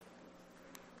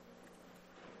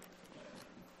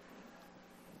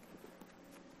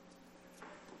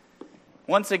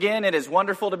Once again, it is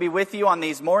wonderful to be with you on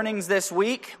these mornings this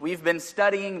week. We've been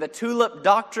studying the tulip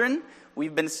doctrine.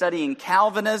 We've been studying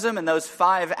Calvinism and those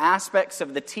 5 aspects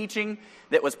of the teaching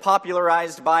that was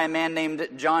popularized by a man named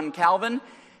John Calvin.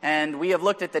 And we have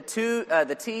looked at the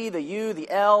T, the U, the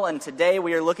L, and today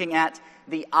we are looking at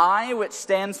the I, which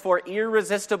stands for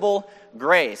irresistible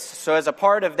grace. So as a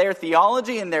part of their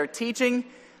theology and their teaching,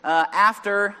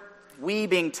 after we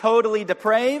being totally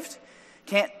depraved,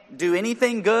 can't do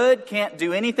anything good, can't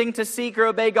do anything to seek or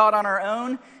obey God on our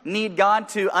own, need God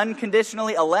to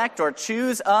unconditionally elect or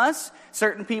choose us,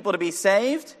 certain people to be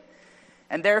saved,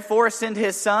 and therefore send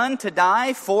His Son to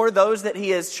die for those that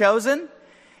He has chosen.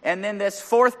 And then this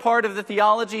 4th part of the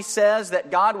theology says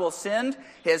that God will send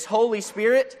His Holy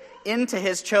Spirit into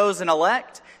His chosen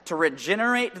elect to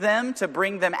regenerate them, to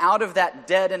bring them out of that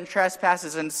dead in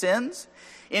trespasses and sins,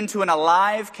 into an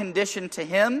alive condition to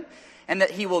Him, and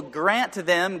that He will grant to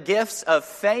them gifts of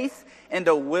faith and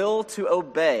a will to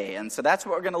obey. And so that's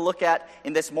what we're going to look at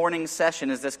in this morning's session,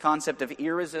 is this concept of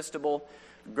irresistible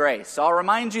grace. So I'll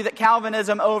remind you that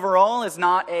Calvinism overall is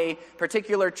not a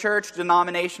particular church,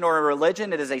 denomination, or a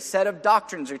religion. It is a set of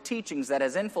doctrines or teachings that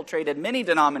has infiltrated many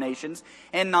denominations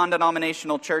and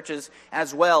non-denominational churches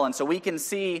as well. And so we can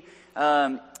see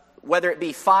whether it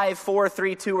be 5, 4,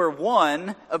 3, 2, or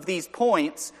 1 of these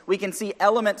points, we can see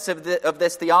elements of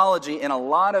this theology in a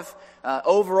lot of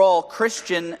overall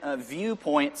Christian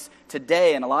viewpoints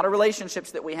today, and a lot of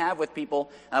relationships that we have with people.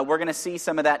 We're going to see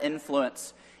some of that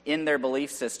influence in their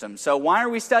belief system. So why are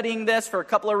we studying this? For a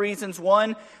couple of reasons.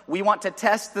 One, we want to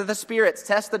test the spirits,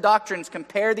 test the doctrines,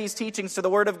 compare these teachings to the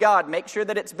Word of God, make sure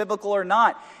that it's biblical or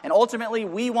not. And ultimately,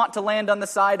 we want to land on the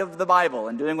side of the Bible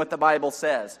and doing what the Bible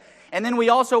says. And then we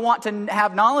also want to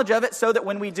have knowledge of it so that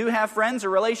when we do have friends or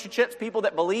relationships, people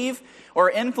that believe or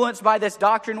are influenced by this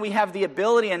doctrine, we have the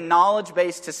ability and knowledge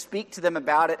base to speak to them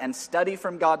about it and study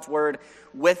from God's Word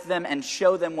with them and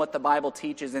show them what the Bible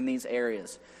teaches in these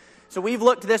areas. So we've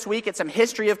looked this week at some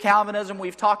history of Calvinism.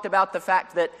 We've talked about the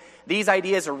fact that these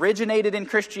ideas originated in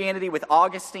Christianity with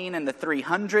Augustine in the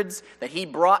 300s, that he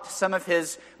brought some of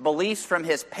his beliefs from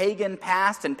his pagan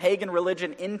past and pagan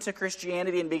religion into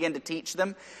Christianity and began to teach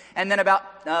them. And then about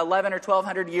 11 or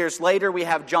 1200 years later, we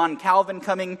have John Calvin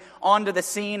coming onto the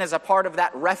scene as a part of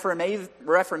that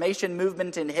Reformation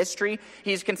movement in history.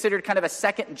 He's considered kind of a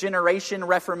second-generation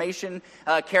Reformation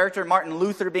character, Martin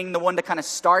Luther being the one to kind of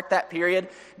start that period.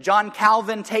 John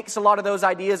Calvin takes a lot of those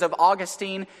ideas of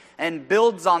Augustine and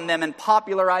builds on them and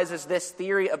popularizes this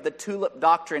theory of the tulip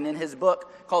doctrine in his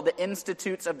book called The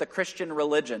Institutes of the Christian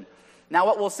Religion. Now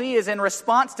what we'll see is in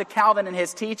response to Calvin and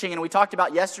his teaching, and we talked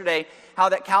about yesterday how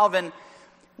that Calvin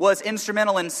was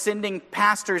instrumental in sending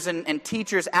pastors and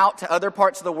teachers out to other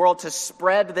parts of the world to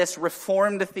spread this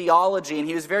Reformed theology, and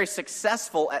he was very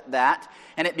successful at that,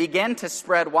 and it began to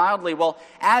spread wildly. Well,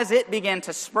 as it began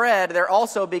to spread, there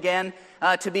also began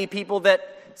to be people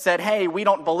that said, hey, we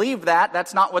don't believe that.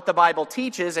 That's not what the Bible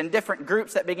teaches, and different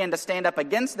groups that began to stand up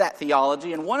against that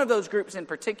theology. And one of those groups in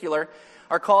particular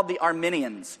are called the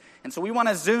Arminians. And so we want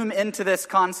to zoom into this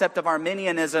concept of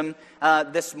Arminianism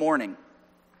this morning.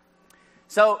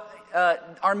 So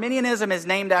Arminianism is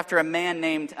named after a man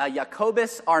named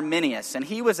Jacobus Arminius, and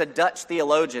he was a Dutch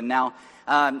theologian. Now,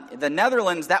 the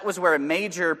Netherlands, that was where a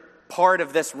major part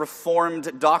of this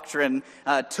Reformed doctrine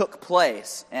took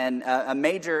place, and a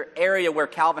major area where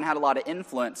Calvin had a lot of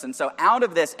influence. And so out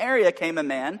of this area came a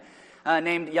man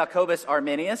named Jacobus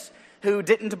Arminius, who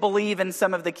didn't believe in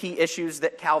some of the key issues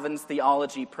that Calvin's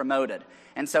theology promoted.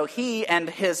 And so he and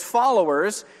his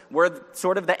followers were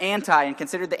sort of the and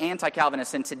considered the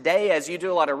anti-Calvinists. And today, as you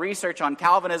do a lot of research on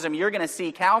Calvinism, you're going to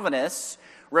see Calvinists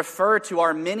refer to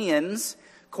Arminians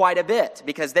quite a bit,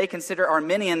 because they consider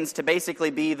Arminians to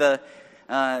basically be the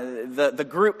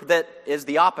group that is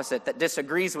the opposite, that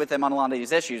disagrees with them on a lot of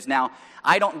these issues. Now,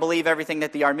 I don't believe everything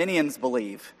that the Arminians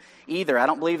believe either. I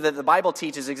don't believe that the Bible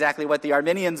teaches exactly what the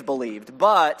Arminians believed,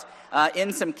 but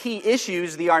in some key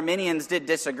issues, the Arminians did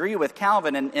disagree with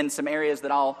Calvin in some areas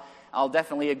that I'll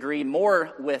definitely agree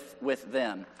more with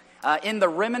them. In the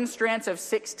Remonstrance of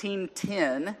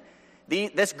 1610,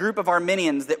 this group of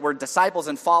Arminians that were disciples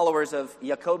and followers of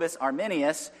Jacobus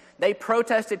Arminius, they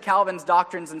protested Calvin's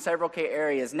doctrines in several key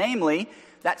areas, namely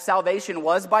that salvation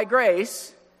was by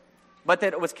grace, but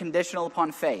that it was conditional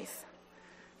upon faith.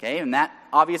 Okay, and that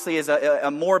obviously is a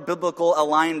more biblical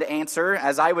aligned answer,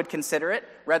 as I would consider it,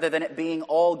 rather than it being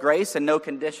all grace and no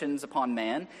conditions upon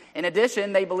man. In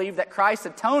addition, they believe that Christ's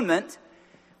atonement,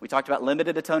 we talked about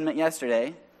limited atonement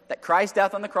yesterday, that Christ's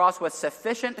death on the cross was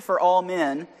sufficient for all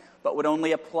men, but would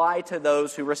only apply to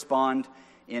those who respond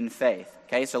in faith.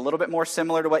 Okay, so a little bit more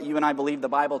similar to what you and I believe the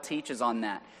Bible teaches on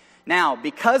that. Now,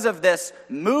 because of this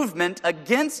movement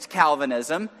against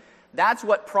Calvinism, that's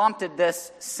what prompted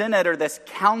this synod or this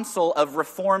council of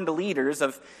Reformed leaders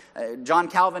of John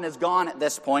Calvin is gone at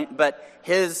this point, but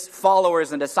his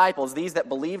followers and disciples, these that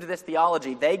believed this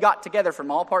theology, they got together from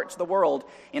all parts of the world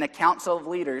in a council of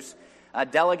leaders,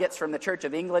 delegates from the Church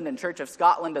of England and Church of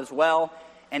Scotland as well,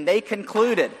 and they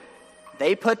concluded,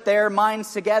 they put their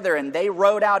minds together and they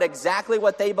wrote out exactly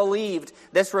what they believed,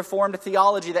 this Reformed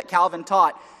theology that Calvin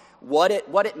taught, what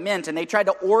it meant, and they tried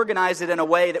to organize it in a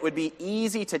way that would be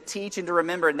easy to teach and to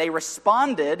remember. And they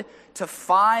responded to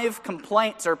 5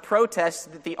 complaints or protests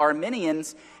that the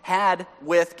Arminians had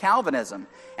with Calvinism.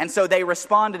 And so they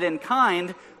responded in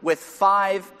kind with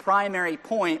 5 primary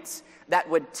points that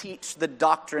would teach the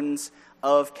doctrines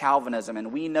of Calvinism.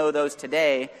 And we know those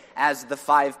today as the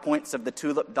 5 points of the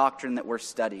tulip doctrine that we're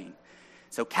studying.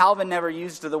 So Calvin never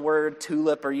used the word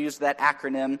tulip or used that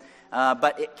acronym,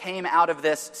 but it came out of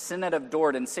this Synod of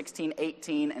Dort in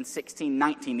 1618 and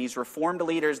 1619. These Reformed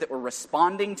leaders that were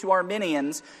responding to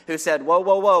Arminians who said,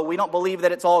 whoa, we don't believe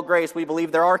that it's all grace. We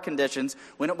believe there are conditions.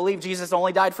 We don't believe Jesus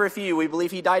only died for a few. We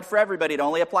believe he died for everybody. It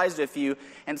only applies to a few.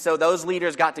 And so those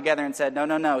leaders got together and said,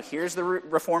 no, here's the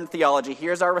Reformed theology.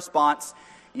 Here's our response.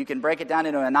 You can break it down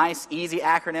into a nice, easy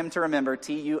acronym to remember,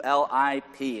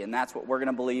 TULIP, and that's what we're going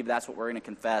to believe, that's what we're going to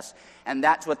confess, and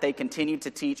that's what they continued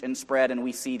to teach and spread, and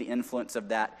we see the influence of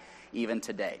that even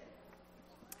today.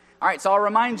 All right, so I'll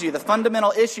remind you, the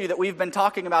fundamental issue that we've been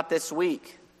talking about this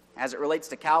week, as it relates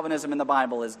to Calvinism in the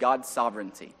Bible, is God's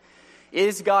sovereignty.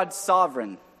 Is God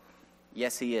sovereign?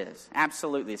 Yes, he is.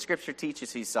 Absolutely. Scripture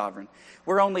teaches he's sovereign.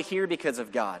 We're only here because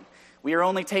of God. We are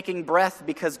only taking breath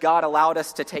because God allowed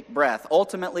us to take breath.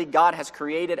 Ultimately, God has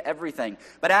created everything.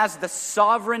 But as the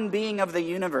sovereign being of the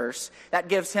universe, that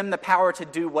gives him the power to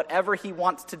do whatever he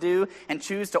wants to do and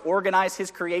choose to organize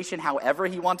his creation however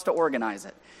he wants to organize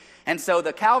it. And so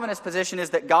the Calvinist position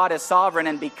is that God is sovereign,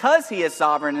 and because he is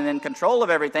sovereign and in control of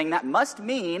everything, that must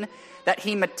mean that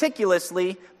he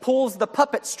meticulously pulls the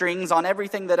puppet strings on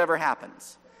everything that ever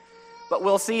happens. But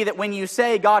we'll see that when you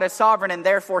say God is sovereign and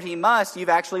therefore he must, you've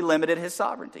actually limited his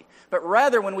sovereignty. But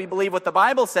rather, when we believe what the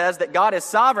Bible says, that God is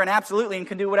sovereign absolutely and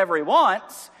can do whatever he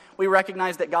wants, we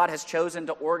recognize that God has chosen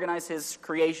to organize his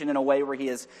creation in a way where he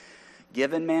has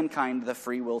given mankind the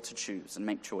free will to choose and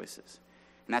make choices.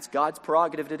 And that's God's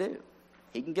prerogative to do.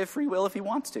 He can give free will if he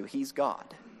wants to. He's God.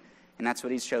 And that's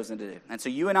what he's chosen to do. And so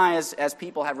you and I as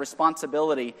people have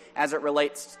responsibility as it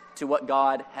relates to what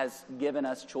God has given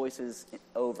us choices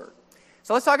over.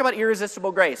 So let's talk about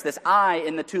irresistible grace, this I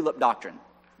in the tulip doctrine.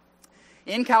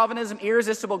 In Calvinism,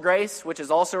 irresistible grace, which is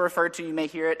also referred to, you may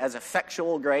hear it as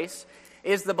effectual grace,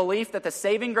 is the belief that the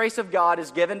saving grace of God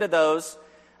is given to those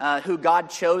who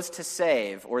God chose to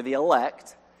save, or the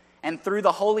elect, and through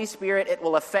the Holy Spirit it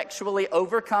will effectually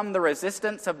overcome the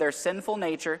resistance of their sinful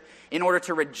nature in order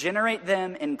to regenerate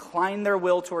them, incline their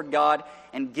will toward God,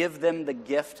 and give them the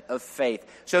gift of faith.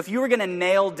 So if you were going to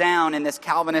nail down in this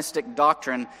Calvinistic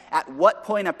doctrine at what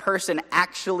point a person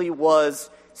actually was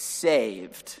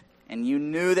saved, and you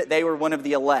knew that they were one of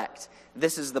the elect,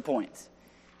 this is the point.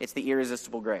 It's the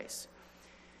irresistible grace.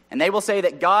 And they will say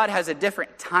that God has a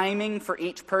different timing for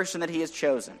each person that he has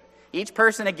chosen. Each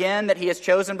person, again, that he has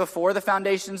chosen before the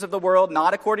foundations of the world,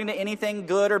 not according to anything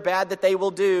good or bad that they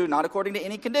will do, not according to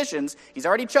any conditions. He's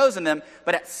already chosen them.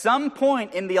 But at some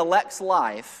point in the elect's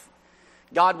life,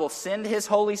 God will send his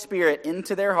Holy Spirit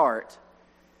into their heart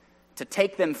to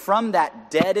take them from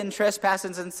that dead in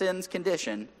trespasses and sins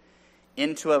condition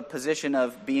into a position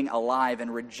of being alive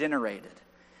and regenerated.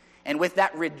 And with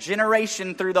that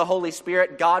regeneration through the Holy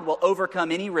Spirit, God will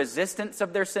overcome any resistance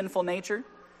of their sinful nature.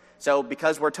 So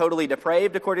because we're totally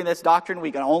depraved according to this doctrine,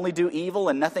 we can only do evil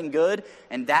and nothing good,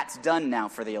 and that's done now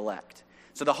for the elect.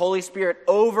 So the Holy Spirit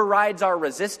overrides our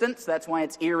resistance. That's why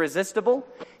it's irresistible.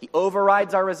 He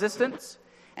overrides our resistance,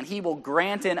 and he will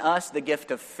grant in us the gift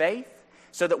of faith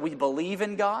so that we believe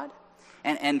in God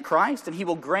and Christ, and he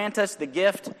will grant us the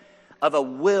gift of a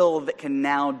will that can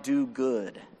now do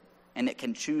good, and it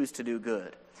can choose to do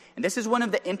good. And this is one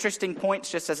of the interesting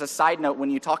points, just as a side note, when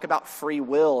you talk about free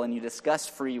will and you discuss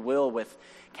free will with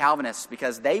Calvinists,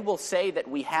 because they will say that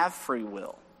we have free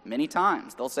will. Many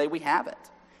times they'll say we have it.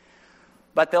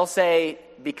 But they'll say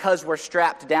because we're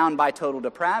strapped down by total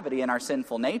depravity in our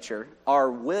sinful nature, our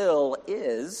will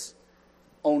is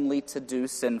only to do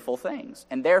sinful things.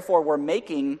 And therefore we're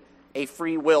making a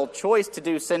free will choice to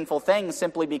do sinful things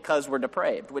simply because we're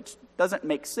depraved, which doesn't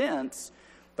make sense,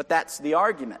 but that's the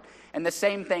argument. And the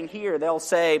same thing here, they'll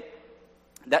say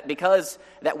that because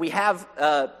that we have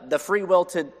the free will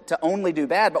to only do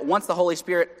bad, but once the Holy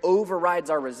Spirit overrides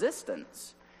our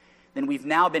resistance, then we've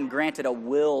now been granted a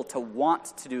will to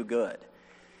want to do good.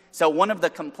 So one of the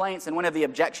complaints and one of the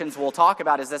objections we'll talk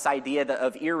about is this idea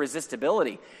of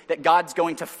irresistibility, that God's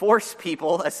going to force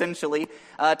people, essentially,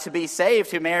 to be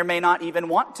saved who may or may not even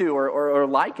want to or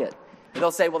like it.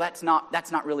 They'll say, well, that's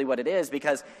not really what it is,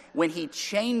 because when he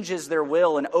changes their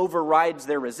will and overrides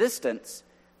their resistance,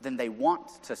 then they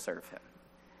want to serve him.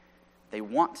 They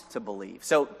want to believe.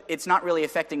 So it's not really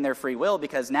affecting their free will,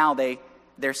 because now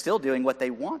they're still doing what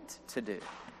they want to do.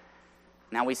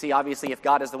 Now we see, obviously, if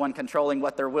God is the one controlling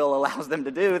what their will allows them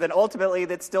to do, then ultimately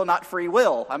that's still not free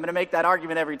will. I'm going to make that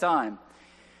argument every time.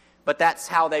 But that's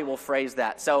how they will phrase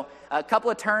that. So a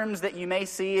couple of terms that you may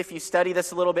see if you study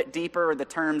this a little bit deeper are the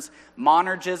terms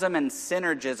monergism and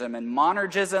synergism. And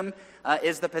monergism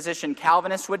is the position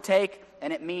Calvinists would take,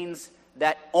 and it means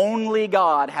that only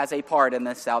God has a part in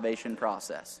this salvation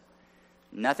process.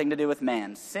 Nothing to do with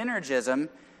man. Synergism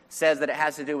says that it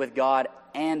has to do with God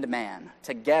and man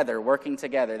together, working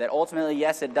together. That ultimately,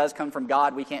 yes, it does come from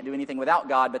God. We can't do anything without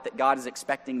God, but that God is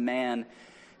expecting man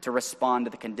to respond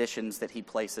to the conditions that he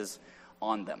places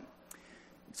on them.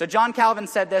 So John Calvin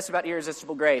said this about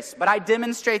irresistible grace: "But I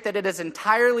demonstrate that it is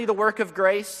entirely the work of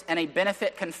grace and a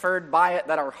benefit conferred by it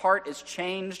that our heart is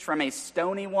changed from a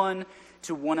stony one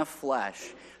to one of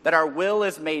flesh, that our will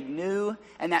is made new,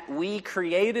 and that we,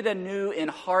 created anew in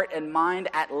heart and mind,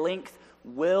 at length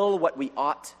will what we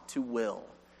ought to will."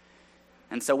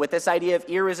 And so with this idea of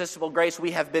irresistible grace,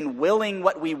 we have been willing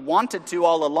what we wanted to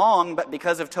all along, but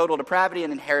because of total depravity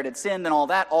and inherited sin and all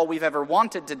that, all we've ever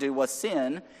wanted to do was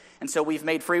sin. And so we've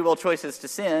made free will choices to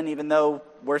sin, even though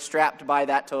we're strapped by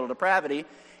that total depravity.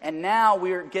 And now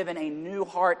we're given a new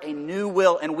heart, a new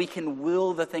will, and we can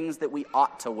will the things that we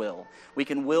ought to will. We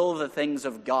can will the things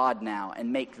of God now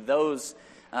and make those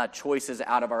choices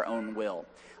out of our own will.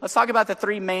 Let's talk about the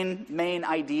three main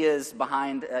ideas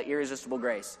behind irresistible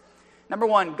grace. Number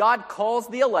one, God calls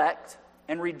the elect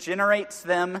and regenerates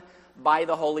them by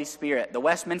the Holy Spirit. The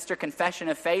Westminster Confession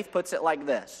of Faith puts it like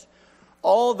this: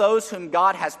 "All those whom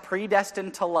God has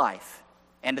predestined to life,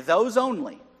 and those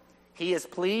only, he is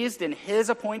pleased in his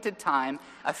appointed time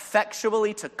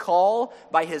effectually to call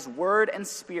by his word and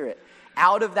spirit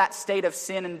out of that state of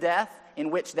sin and death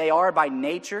in which they are by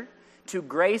nature, to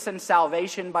grace and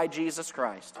salvation by Jesus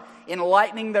Christ,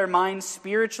 enlightening their minds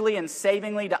spiritually and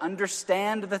savingly to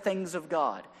understand the things of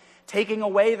God, taking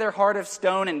away their heart of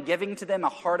stone and giving to them a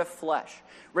heart of flesh,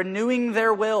 renewing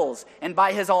their wills, and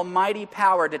by his almighty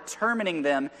power determining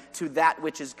them to that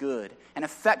which is good, and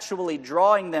effectually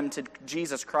drawing them to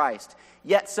Jesus Christ,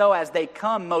 yet so as they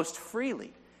come most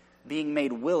freely, being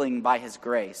made willing by his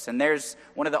grace." And there's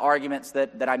one of the arguments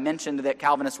that I mentioned that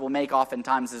Calvinists will make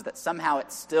oftentimes, is that somehow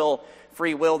it's still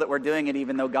free will that we're doing it,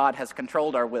 even though God has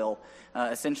controlled our will,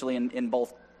 essentially in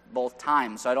both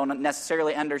times. So I don't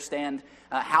necessarily understand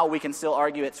how we can still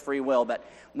argue it's free will. But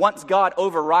once God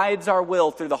overrides our will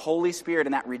through the Holy Spirit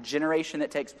and that regeneration that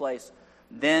takes place,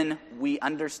 then we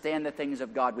understand the things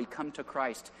of God. We come to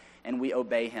Christ and we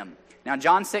obey him. Now,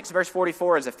 John 6, verse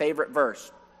 44 is a favorite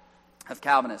verse of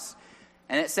Calvinists.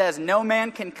 And it says, "No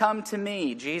man can come to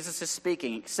me," Jesus is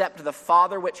speaking, "except the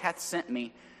Father which hath sent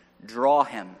me draw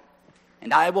him,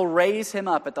 and I will raise him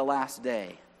up at the last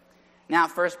day." Now,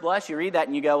 at first blush, you read that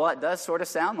and you go, well, it does sort of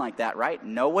sound like that, right?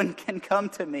 No one can come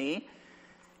to me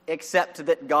except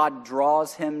that God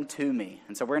draws him to me.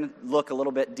 And so we're going to look a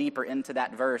little bit deeper into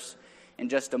that verse in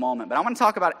just a moment. But I want to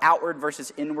talk about outward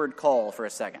versus inward call for a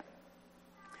second.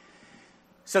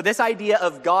 So this idea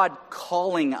of God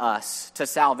calling us to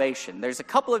salvation, there's a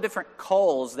couple of different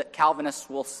calls that Calvinists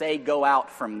will say go out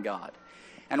from God.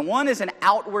 And one is an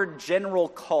outward general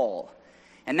call.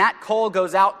 And that call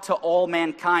goes out to all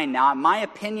mankind. Now, my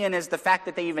opinion is the fact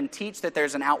that they even teach that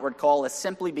there's an outward call is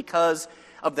simply because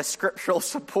of the scriptural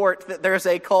support that there's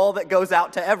a call that goes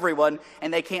out to everyone,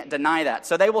 and they can't deny that.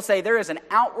 So they will say there is an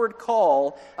outward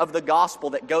call of the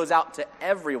gospel that goes out to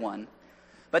everyone,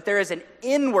 but there is an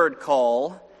inward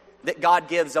call that God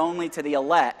gives only to the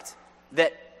elect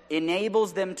that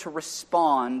enables them to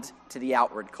respond to the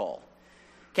outward call.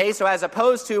 Okay, so as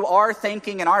opposed to our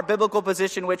thinking and our biblical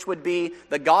position, which would be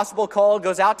the gospel call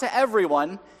goes out to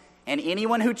everyone, and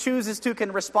anyone who chooses to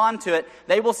can respond to it,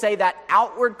 they will say that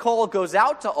outward call goes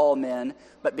out to all men,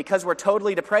 but because we're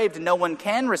totally depraved, no one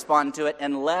can respond to it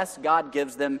unless God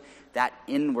gives them that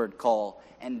inward call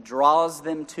and draws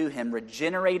them to him,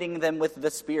 regenerating them with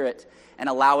the Spirit and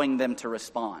allowing them to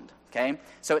respond. Okay,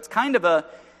 so it's kind of a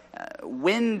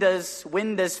when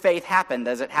does faith happen?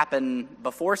 Does it happen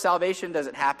before salvation? Does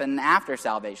it happen after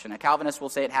salvation? A Calvinist will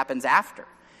say it happens after.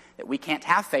 That we can't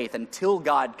have faith until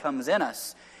God comes in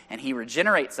us and he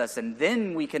regenerates us, and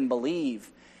then we can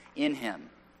believe in him.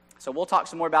 So we'll talk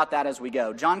some more about that as we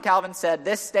go. John Calvin said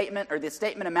this statement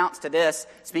amounts to this,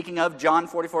 speaking of John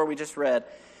 44 we just read,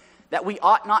 that we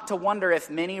ought not to wonder if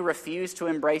many refuse to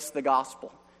embrace the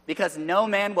gospel, because no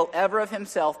man will ever of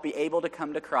himself be able to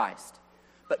come to Christ.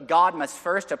 But God must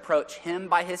first approach him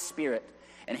by his Spirit,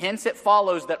 and hence it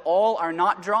follows that all are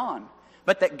not drawn,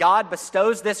 but that God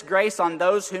bestows this grace on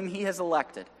those whom he has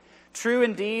elected. True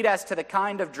indeed as to the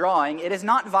kind of drawing, it is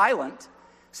not violent,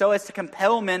 so as to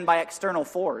compel men by external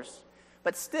force,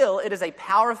 but still it is a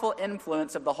powerful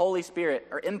influence of the Holy Spirit,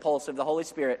 or impulse of the Holy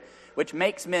Spirit, which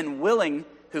makes men willing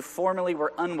who formerly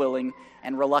were unwilling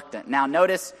and reluctant. Now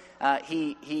notice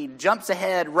he jumps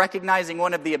ahead, recognizing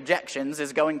one of the objections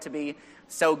is going to be,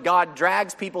 so God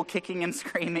drags people kicking and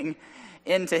screaming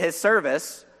into his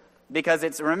service, because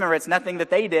it's nothing that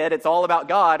they did, it's all about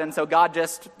God, and so God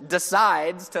just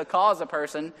decides to cause a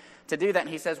person to do that. And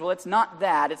he says, well, it's not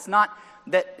that. It's not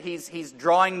that he's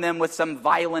drawing them with some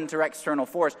violent or external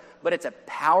force, but it's a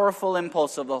powerful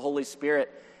impulse of the Holy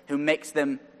Spirit who makes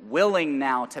them willing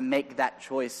now to make that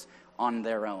choice on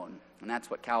their own. And that's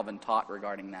what Calvin taught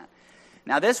regarding that.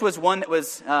 Now, this was one that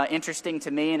was interesting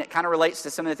to me, and it kind of relates to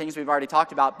some of the things we've already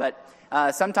talked about, but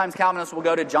sometimes Calvinists will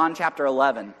go to John chapter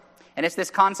 11. And it's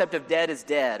this concept of dead is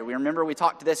dead. We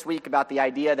talked this week about the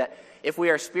idea that if we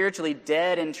are spiritually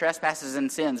dead in trespasses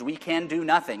and sins, we can do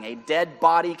nothing. A dead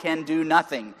body can do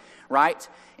nothing, right?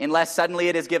 Unless suddenly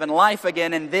it is given life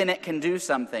again, and then it can do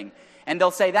something. And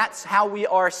they'll say that's how we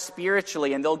are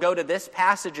spiritually. And they'll go to this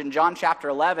passage in John chapter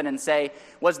 11 and say,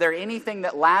 was there anything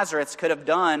that Lazarus could have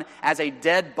done as a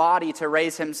dead body to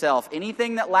raise himself?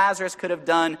 Anything that Lazarus could have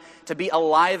done to be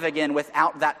alive again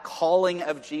without that calling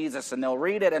of Jesus? And they'll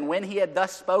read it. And when he had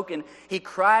thus spoken, he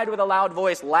cried with a loud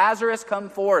voice, Lazarus, come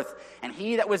forth. And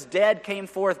he that was dead came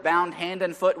forth, bound hand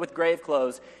and foot with grave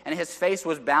clothes. And his face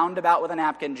was bound about with a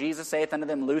napkin. Jesus saith unto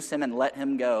them, loose him and let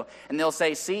him go. And they'll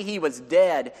say, see, he was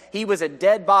dead. He was a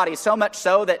dead body, so much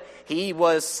so that he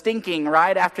was stinking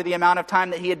right after the amount of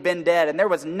time that he had been dead. And there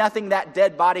was nothing that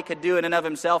dead body could do in and of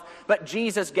himself, but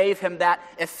Jesus gave him that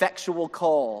effectual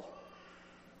call.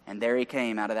 And there he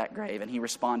came out of that grave, and he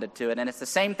responded to it. And it's the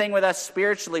same thing with us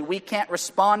spiritually. We can't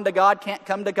respond to God, can't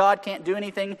come to God, can't do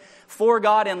anything for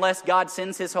God unless God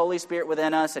sends his Holy Spirit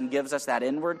within us and gives us that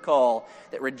inward call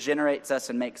that regenerates us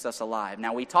and makes us alive.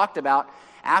 Now, we talked about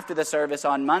after the service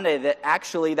on Monday that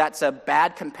actually that's a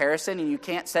bad comparison, and you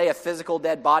can't say a physical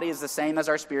dead body is the same as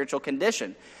our spiritual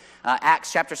condition.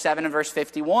 Acts chapter 7 and verse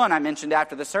 51, I mentioned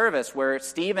after the service, where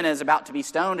Stephen is about to be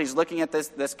stoned. He's looking at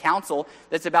this council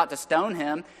that's about to stone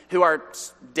him, who are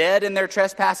dead in their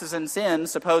trespasses and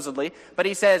sins, supposedly. But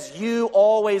he says, you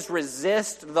always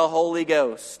resist the Holy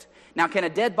Ghost. Now, can a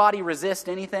dead body resist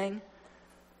anything?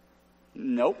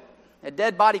 Nope. A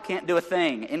dead body can't do a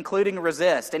thing, including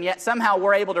resist, and yet somehow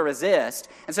we're able to resist.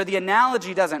 And so the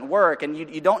analogy doesn't work, and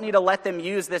you don't need to let them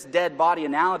use this dead body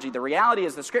analogy. The reality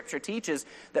is the Scripture teaches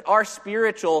that our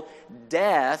spiritual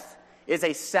death is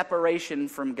a separation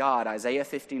from God. Isaiah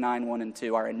 59, 1 and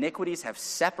 2. Our iniquities have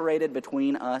separated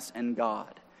between us and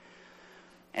God.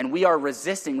 And we are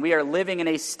resisting. We are living in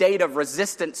a state of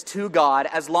resistance to God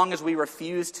as long as we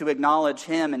refuse to acknowledge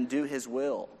him and do his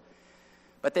will.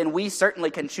 But then we certainly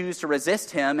can choose to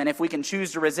resist him, and if we can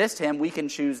choose to resist him, we can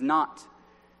choose not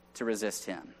to resist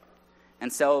him.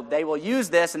 And so they will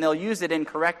use this, and they'll use it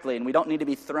incorrectly, and we don't need to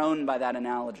be thrown by that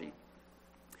analogy.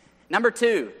 Number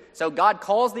 2, so God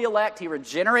calls the elect, he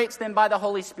regenerates them by the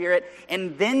Holy Spirit,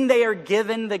 and then they are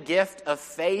given the gift of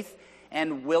faith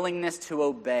and willingness to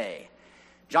obey.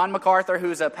 John MacArthur,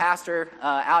 who's a pastor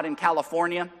out in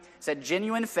California, said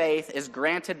genuine faith is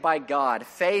granted by God.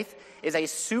 Faith is a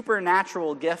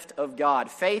supernatural gift of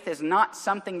God. Faith is not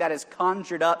something that is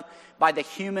conjured up by the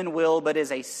human will, but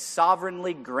is a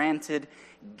sovereignly granted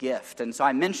gift. And so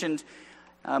I mentioned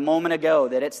a moment ago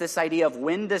that it's this idea of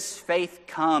when does faith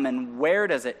come and where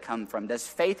does it come from? Does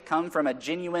faith come from a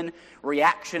genuine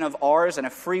reaction of ours and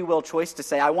a free will choice to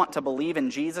say, I want to believe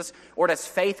in Jesus? Or does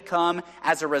faith come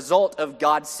as a result of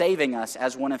God saving us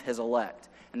as one of his elect?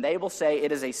 And they will say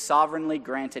it is a sovereignly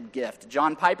granted gift.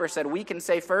 John Piper said we can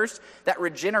say first that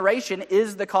regeneration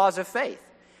is the cause of faith.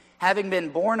 Having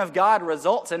been born of God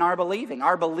results in our believing.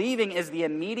 Our believing is the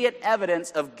immediate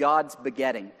evidence of God's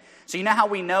begetting. So you know how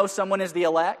we know someone is the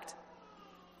elect?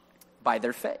 By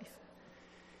their faith.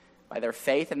 By their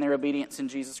faith and their obedience in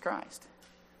Jesus Christ.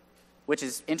 Which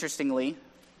is, interestingly,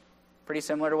 pretty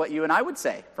similar to what you and I would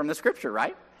say from the Scripture,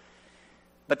 right?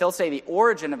 But they'll say the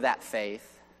origin of that faith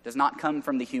does not come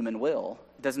from the human will,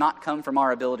 does not come from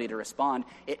our ability to respond.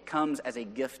 It comes as a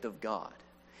gift of God.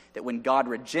 That when God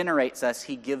regenerates us,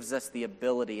 he gives us the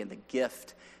ability and the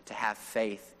gift to have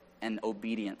faith and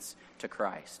obedience to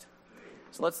Christ.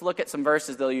 So let's look at some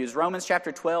verses they'll use. Romans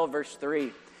chapter 12, verse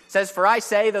 3 says, "For I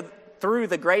say that through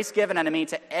the grace given unto me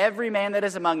to every man that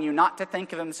is among you, not to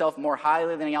think of himself more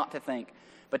highly than he ought to think,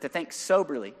 but to think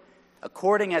soberly,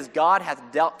 according as God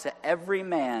hath dealt to every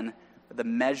man the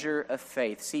measure of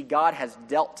faith." See, God has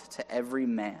dealt to every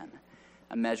man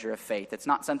a measure of faith. It's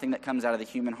not something that comes out of the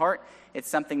human heart. It's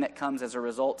something that comes as a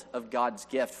result of God's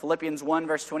gift. Philippians 1,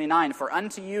 verse 29, "For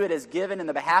unto you it is given in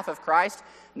the behalf of Christ,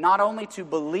 not only to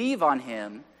believe on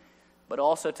him, but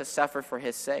also to suffer for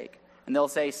his sake." And they'll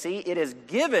say, see, it is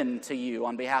given to you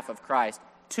on behalf of Christ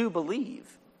to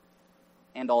believe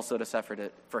and also to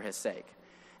suffer for his sake.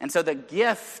 And so the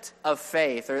gift of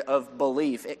faith or of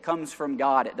belief, it comes from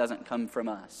God. It doesn't come from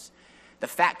us. The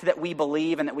fact that we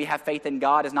believe and that we have faith in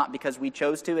God is not because we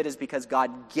chose to. It is because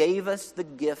God gave us the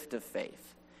gift of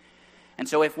faith. And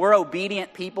so if we're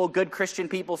obedient people, good Christian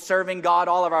people, serving God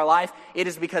all of our life, it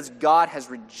is because God has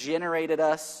regenerated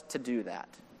us to do that.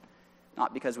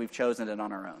 Not because we've chosen it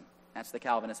on our own. That's the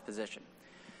Calvinist position.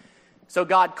 So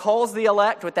God calls the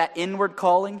elect with that inward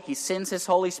calling. He sends his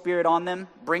Holy Spirit on them,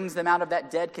 brings them out of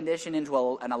that dead condition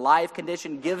into an alive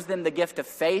condition, gives them the gift of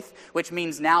faith, which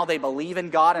means now they believe in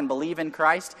God and believe in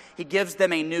Christ. He gives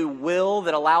them a new will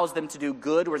that allows them to do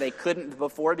good where they couldn't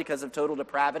before because of total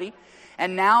depravity.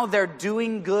 And now they're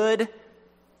doing good,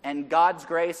 and God's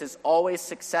grace is always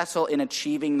successful in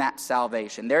achieving that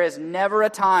salvation. There is never a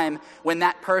time when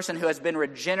that person who has been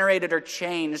regenerated or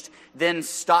changed then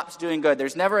stops doing good.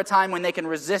 There's never a time when they can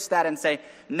resist that and say,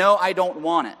 no, I don't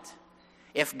want it.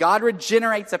 If God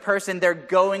regenerates a person, they're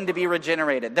going to be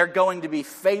regenerated. They're going to be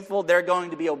faithful. They're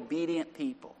going to be obedient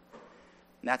people.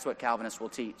 And that's what Calvinists will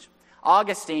teach.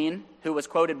 Augustine, who was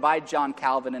quoted by John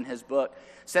Calvin in his book,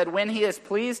 said, "When he is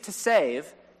pleased to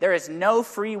save, there is no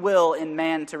free will in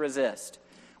man to resist.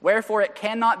 Wherefore it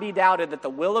cannot be doubted that the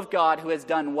will of God, who has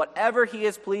done whatever he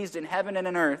is pleased in heaven and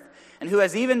in earth, and who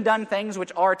has even done things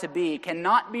which are to be,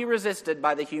 cannot be resisted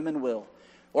by the human will,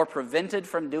 or prevented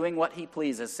from doing what he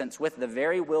pleases, since with the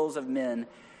very wills of men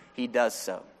he does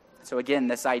so." So again,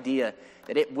 this idea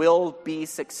that it will be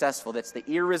successful, that's the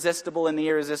irresistible and the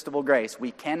irresistible grace.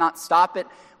 We cannot stop it.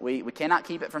 We cannot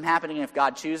keep it from happening. If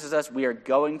God chooses us, we are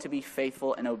going to be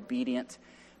faithful and obedient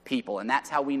people. And that's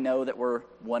how we know that we're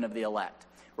one of the elect.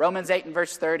 Romans 8 and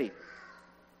verse 30.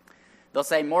 They'll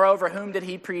say, "Moreover, whom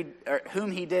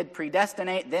he did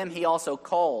predestinate, them he also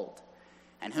called.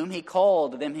 And whom he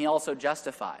called, them he also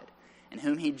justified. And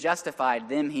whom he justified,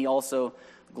 them he also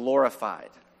glorified."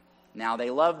 Now, they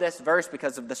love this verse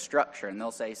because of the structure. And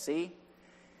they'll say, see,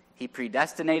 he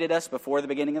predestinated us before the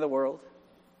beginning of the world.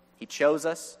 He chose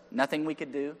us, nothing we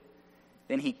could do.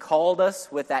 Then he called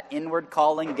us with that inward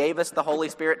calling, gave us the Holy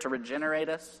Spirit to regenerate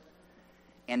us.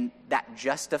 And that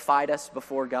justified us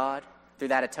before God through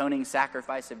that atoning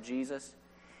sacrifice of Jesus.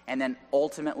 And then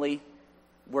ultimately,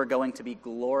 we're going to be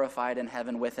glorified in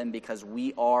heaven with him because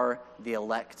we are the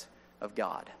elect of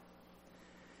God.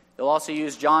 They'll also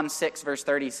use John 6, verse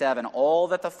 37. "All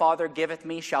that the Father giveth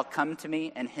me shall come to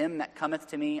me, and him that cometh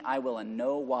to me I will in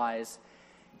no wise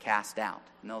cast out."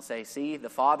 And they'll say, see, the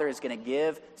Father is going to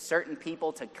give certain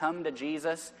people to come to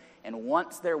Jesus, and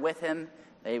once they're with him,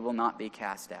 they will not be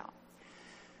cast out.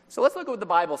 So let's look at what the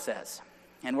Bible says.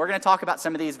 And we're going to talk about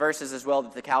some of these verses as well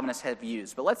that the Calvinists have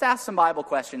used. But let's ask some Bible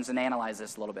questions and analyze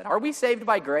this a little bit. Are we saved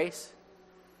by grace?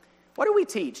 What do we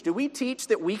teach? Do we teach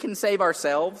that we can save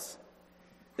ourselves?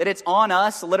 That it's on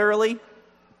us, literally?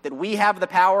 That we have the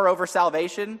power over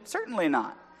salvation? Certainly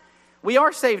not. We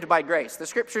are saved by grace. The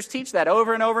Scriptures teach that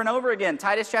over and over and over again.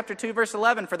 Titus chapter 2, verse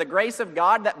 11, "For the grace of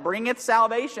God that bringeth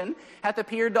salvation hath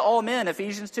appeared to all men."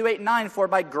 Ephesians 2, 8 and 9, "For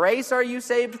by grace are you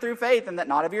saved through faith, and that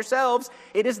not of yourselves.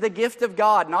 It is the gift of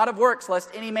God, not of works,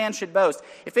 lest any man should boast."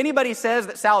 If anybody says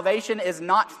that salvation is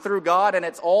not through God, and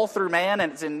it's all through man,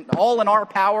 and it's all in our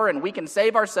power, and we can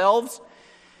save ourselves,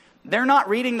 they're not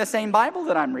reading the same Bible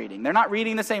that I'm reading. They're not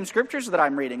reading the same Scriptures that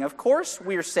I'm reading. Of course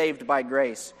we are saved by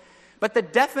grace. But the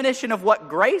definition of what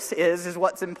grace is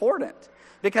what's important.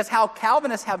 Because how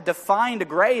Calvinists have defined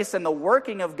grace and the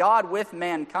working of God with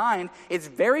mankind is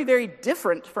very, very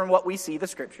different from what we see the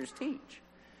Scriptures teach.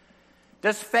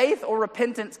 Does faith or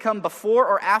repentance come before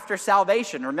or after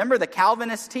salvation? Remember, the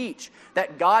Calvinists teach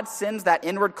that God sends that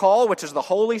inward call, which is the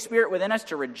Holy Spirit within us,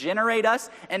 to regenerate us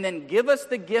and then give us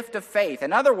the gift of faith.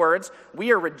 In other words,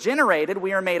 we are regenerated,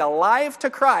 we are made alive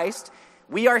to Christ,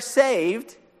 we are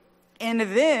saved, and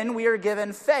then we are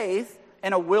given faith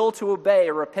and a will to obey,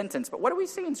 or repentance. But what do we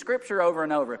see in Scripture over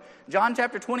and over? John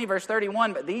chapter 20, verse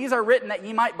 31, "But these are written that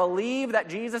ye might believe that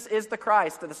Jesus is the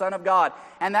Christ, the Son of God,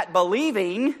 and that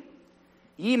believing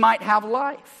ye might have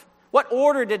life." What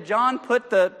order did John put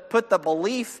the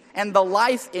belief and the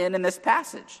life in this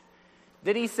passage?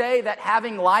 Did he say that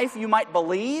having life you might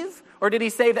believe? Or did he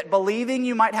say that believing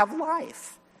you might have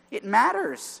life? It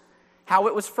matters how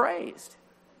it was phrased.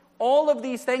 All of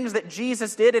these things that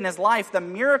Jesus did in his life, the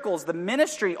miracles, the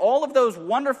ministry, all of those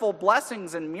wonderful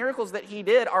blessings and miracles that he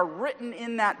did are written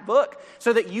in that book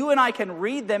so that you and I can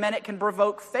read them and it can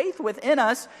provoke faith within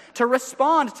us to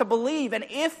respond, to believe. And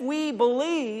if we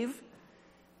believe,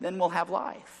 then we'll have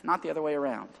life, not the other way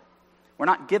around. We're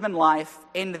not given life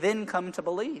and then come to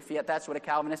belief, yet that's what a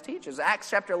Calvinist teaches. Acts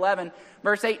chapter 11,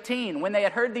 verse 18, when they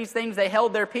had heard these things, they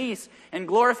held their peace and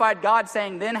glorified God,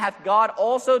 saying, Then hath God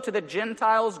also to the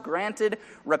Gentiles granted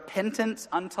repentance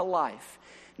unto life.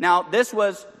 Now, this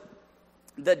was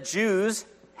the Jews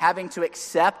having to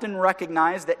accept and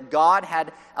recognize that God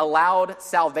had allowed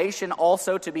salvation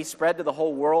also to be spread to the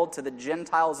whole world, to the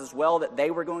Gentiles as well, that they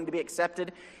were going to be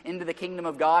accepted into the kingdom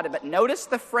of God. But notice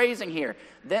the phrasing here.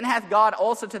 Then hath God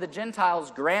also to the Gentiles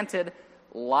granted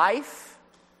life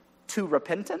to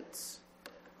repentance?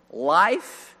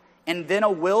 Life and then a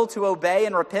will to obey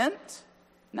and repent?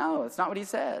 No, that's not what he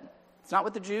said. It's not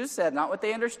what the Jews said, not what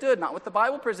they understood, not what the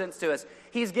Bible presents to us.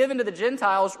 He's given to the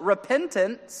Gentiles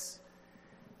repentance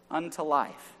unto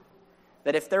life.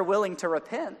 That if they're willing to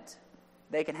repent,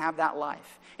 they can have that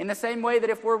life. In the same way that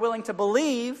if we're willing to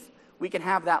believe, we can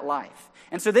have that life.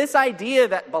 And so this idea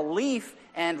that belief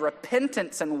and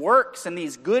repentance and works and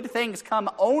these good things come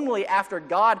only after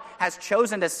God has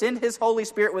chosen to send his Holy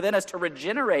Spirit within us to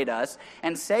regenerate us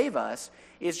and save us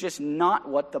is just not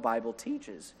what the Bible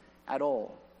teaches at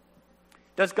all.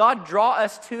 Does God draw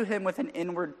us to him with an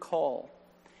inward call?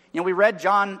 You know, we read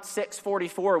John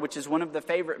 6:44, which is one of the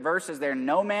favorite verses there.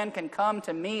 No man can come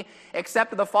to me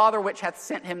except the Father which hath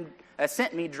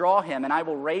sent me draw him, and I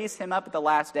will raise him up at the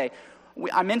last day.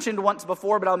 I mentioned once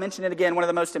before, but I'll mention it again. One of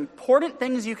the most important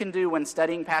things you can do when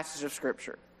studying passages of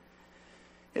Scripture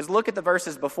is look at the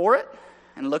verses before it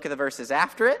and look at the verses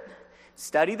after it.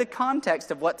 Study the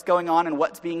context of what's going on and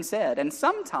what's being said. And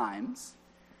sometimes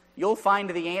you'll find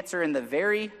the answer in the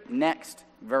very next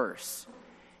verse.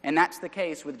 And that's the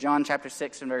case with John chapter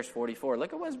 6 and verse 44.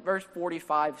 Look at what verse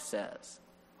 45 says.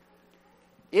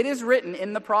 It is written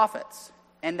in the prophets,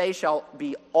 and they shall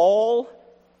be all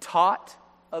taught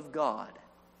of God.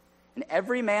 And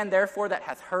every man therefore that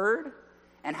hath heard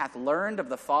and hath learned of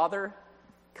the Father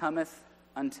cometh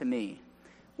unto me.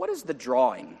 What is the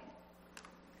drawing?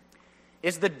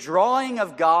 Is the drawing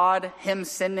of God him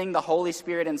sending the Holy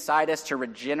Spirit inside us to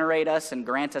regenerate us and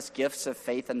grant us gifts of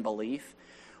faith and belief?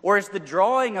 Or is the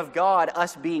drawing of God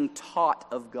us being taught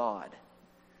of God?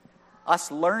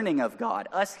 Us learning of God?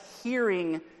 Us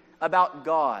hearing about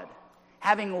God?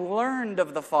 Having learned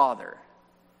of the Father?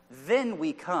 Then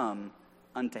we come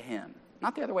unto him.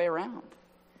 Not the other way around.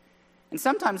 And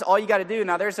sometimes all you got to do,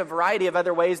 now there's a variety of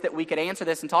other ways that we could answer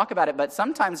this and talk about it, but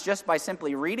sometimes just by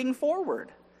simply reading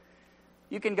forward,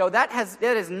 you can go, that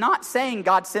is not saying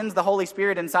God sends the Holy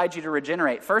Spirit inside you to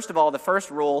regenerate. First of all, the first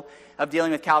rule of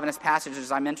dealing with Calvinist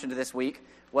passages I mentioned this week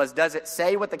was, does it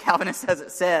say what the Calvinist says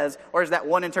it says, or is that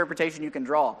one interpretation you can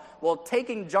draw? Well,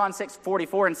 taking John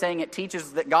 6:44 and saying it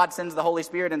teaches that God sends the Holy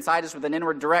Spirit inside us with an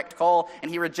inward direct call,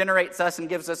 and he regenerates us and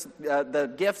gives us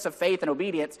the gifts of faith and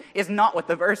obedience is not what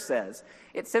the verse says.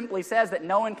 It simply says that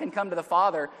no one can come to the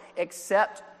Father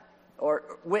except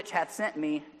which hath sent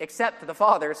me, except the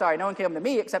Father. No one can come to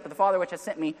me except the Father which hath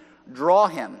sent me, draw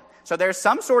him. So there's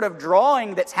some sort of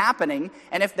drawing that's happening,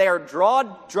 and if they are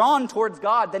drawn towards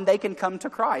God, then they can come to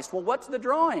Christ. Well, what's the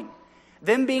drawing?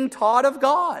 Them being taught of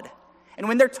God. And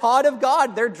when they're taught of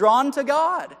God, they're drawn to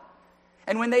God.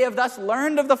 And when they have thus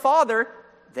learned of the Father,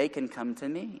 they can come to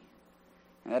me.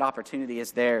 And that opportunity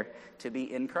is there to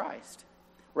be in Christ.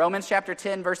 Romans chapter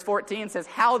 10, verse 14 says,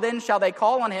 How then shall they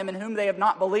call on him in whom they have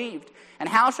not believed? And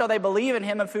how shall they believe in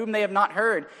him of whom they have not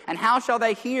heard? And how shall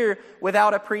they hear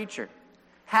without a preacher?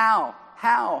 How?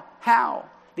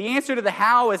 The answer to the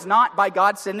how is not by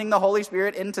God sending the Holy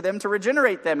Spirit into them to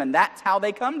regenerate them, and that's how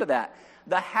they come to that.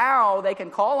 The how they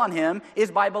can call on him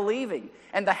is by believing.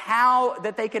 And the how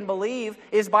that they can believe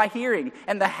is by hearing.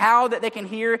 And the how that they can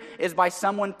hear is by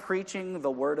someone preaching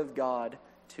the word of God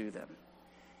to them.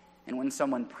 And when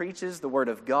someone preaches the word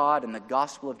of God and the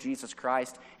gospel of Jesus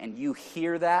Christ, and you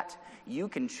hear that, you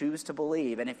can choose to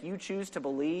believe. And if you choose to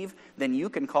believe, then you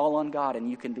can call on God and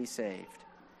you can be saved.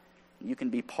 You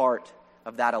can be part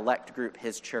of that elect group,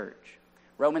 his church.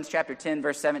 Romans chapter 10,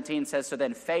 verse 17 says, "So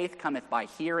then faith cometh by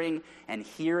hearing, and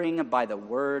hearing by the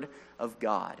word of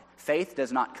God." Faith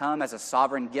does not come as a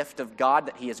sovereign gift of God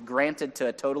that he has granted to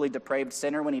a totally depraved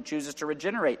sinner when he chooses to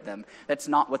regenerate them. That's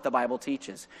not what the Bible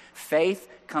teaches. Faith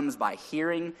comes by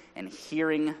hearing, and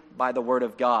hearing by the word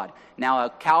of God. Now, a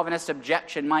Calvinist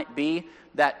objection might be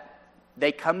that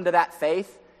they come to that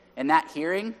faith and that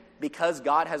hearing because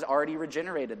God has already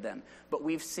regenerated them. But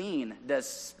we've seen,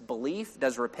 does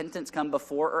repentance come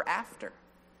before or after?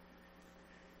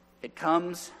 It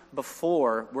comes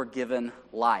before we're given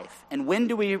life. And when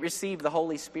do we receive the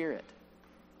Holy Spirit?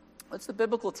 What's the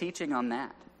biblical teaching on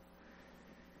that?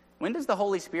 When does the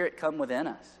Holy Spirit come within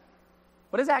us?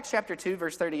 What does Acts chapter 2,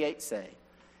 verse 38 say?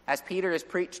 As Peter has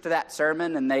preached to that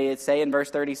sermon, and they say in verse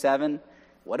 37,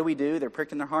 what do we do? They're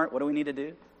pricked in their heart. What do we need to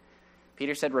do?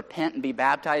 Peter said, "Repent and be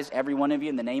baptized, every one of you,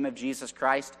 in the name of Jesus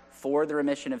Christ, for the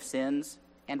remission of sins."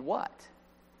 And what?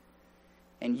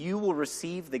 "And you will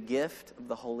receive the gift of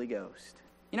the Holy Ghost."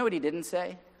 You know what he didn't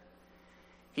say?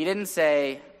 He didn't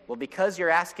say, well, because you're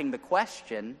asking the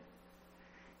question,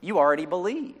 you already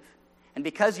believe. And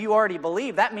because you already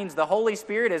believe, that means the Holy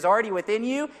Spirit is already within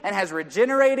you and has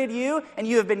regenerated you, and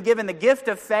you have been given the gift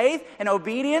of faith and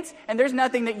obedience, and there's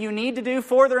nothing that you need to do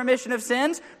for the remission of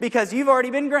sins because you've already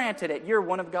been granted it. You're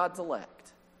one of God's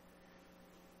elect.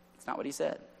 That's not what he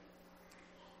said.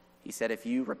 He said if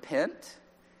you repent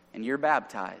and you're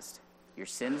baptized, your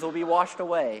sins will be washed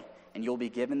away, and you'll be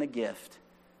given the gift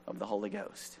of the Holy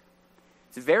Ghost.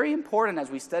 It's very important as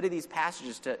we study these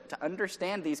passages to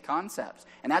understand these concepts.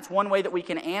 And that's one way that we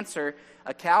can answer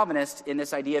a Calvinist in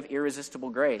this idea of irresistible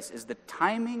grace, is the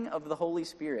timing of the Holy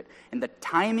Spirit and the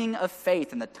timing of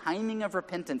faith and the timing of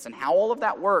repentance and how all of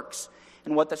that works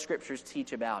and what the Scriptures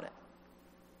teach about it.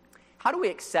 How do we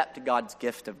accept God's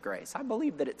gift of grace? I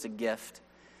believe that it's a gift.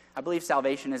 I believe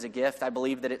salvation is a gift. I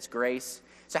believe that it's grace.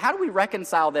 So how do we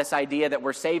reconcile this idea that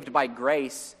we're saved by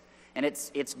grace and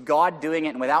it's God doing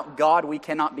it, and without God we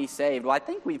cannot be saved? Well, I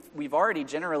think we've already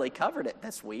generally covered it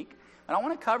this week, but I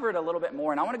want to cover it a little bit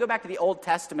more, and I want to go back to the Old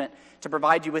Testament to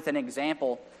provide you with an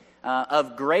example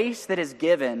of grace that is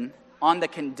given on the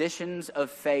conditions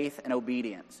of faith and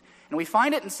obedience. And we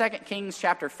find it in 2 Kings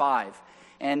chapter 5.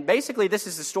 And basically this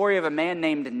is the story of a man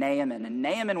named Naaman. And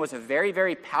Naaman was a very,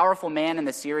 very powerful man in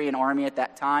the Syrian army at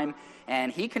that time.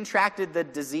 And he contracted the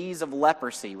disease of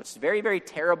leprosy, which is a very, very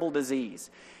terrible disease.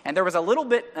 And there was a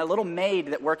little maid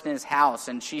that worked in his house,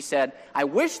 and she said, "I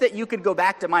wish that you could go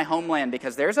back to my homeland,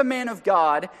 because there's a man of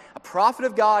God, a prophet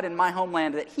of God in my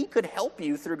homeland, that he could help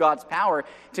you through God's power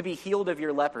to be healed of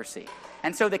your leprosy."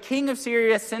 And so the king of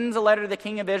Syria sends a letter to the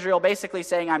king of Israel basically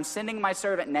saying, "I'm sending my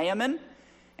servant Naaman,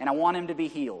 and I want him to be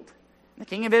healed." The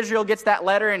king of Israel gets that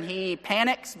letter, and he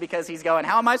panics because he's going,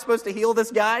 "How am I supposed to heal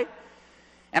this guy?"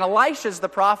 And Elisha's the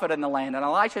prophet in the land. And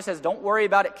Elisha says, "Don't worry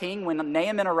about it, king. When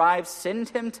Naaman arrives, send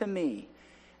him to me,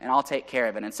 and I'll take care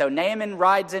of it." And so Naaman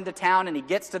rides into town, and he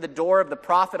gets to the door of the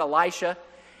prophet Elisha.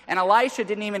 And Elisha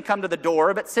didn't even come to the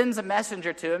door, but sends a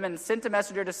messenger to him, and sent a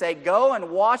messenger to say, "Go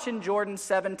and wash in Jordan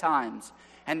 7 times,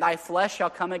 and thy flesh shall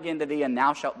come again to thee, and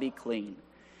thou shalt be clean."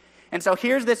 And so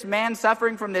here's this man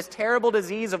suffering from this terrible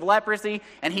disease of leprosy,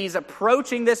 and he's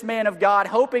approaching this man of God,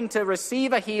 hoping to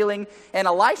receive a healing, and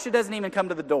Elisha doesn't even come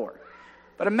to the door.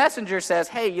 But a messenger says,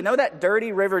 "Hey, you know that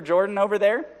dirty river Jordan over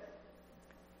there?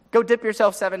 Go dip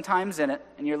yourself 7 times in it,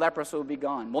 and your leprosy will be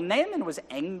gone." Well, Naaman was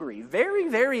angry, very,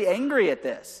 very angry at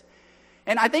this.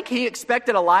 And I think he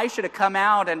expected Elisha to come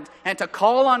out and to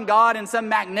call on God in some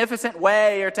magnificent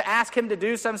way, or to ask him to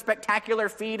do some spectacular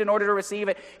feat in order to receive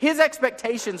it. His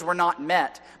expectations were not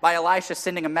met by Elisha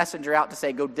sending a messenger out to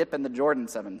say, "Go dip in the Jordan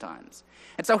 7 times."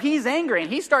 And so he's angry,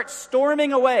 and he starts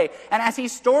storming away. And as he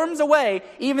storms away,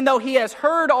 even though he has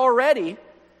heard already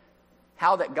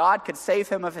how that God could save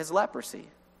him of his leprosy,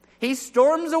 he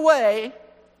storms away.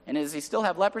 And does he still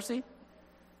have leprosy?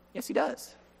 Yes, he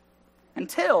does.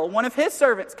 Until one of his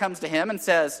servants comes to him and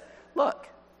says, "Look,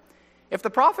 if the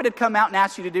prophet had come out and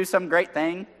asked you to do some great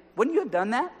thing, wouldn't you have done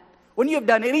that? Wouldn't you have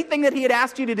done anything that he had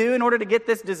asked you to do in order to get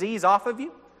this disease off of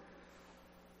you?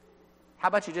 How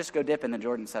about you just go dip in the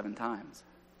Jordan 7 times?"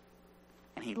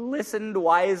 And he listened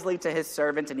wisely to his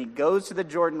servant, and he goes to the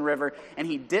Jordan River, and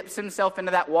he dips himself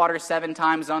into that water 7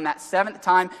 times. On that 7th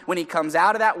time, when he comes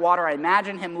out of that water, I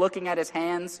imagine him looking at his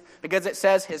hands, because it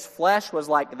says his flesh was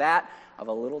like that of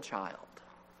a little child.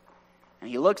 And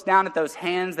he looks down at those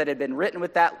hands that had been ridden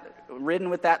with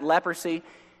that leprosy,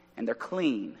 and they're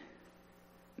clean,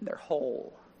 and they're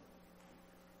whole.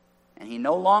 And he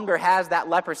no longer has that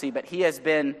leprosy, but he has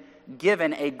been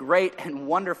given a great and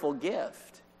wonderful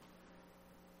gift.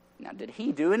 Now, did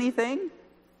he do anything?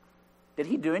 Did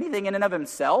he do anything in and of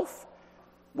himself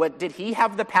Did he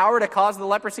have the power to cause the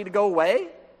leprosy to go away?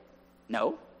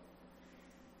 No.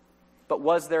 But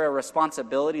was there a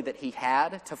responsibility that he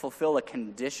had to fulfill a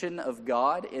condition of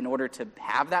God in order to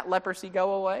have that leprosy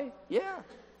go away? Yeah.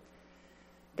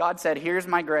 God said, here's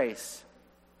my grace.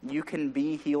 You can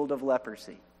be healed of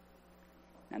leprosy.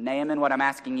 Now, Naaman, what I'm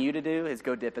asking you to do is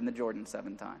go dip in the Jordan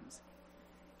 7 times.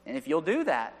 And if you'll do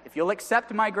that, if you'll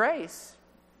accept my grace,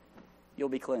 you'll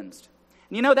be cleansed.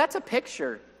 And you know, that's a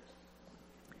picture.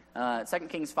 2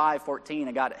 Kings 5:14,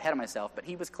 I got ahead of myself, but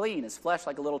he was clean, his flesh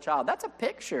like a little child. That's a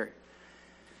picture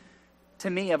to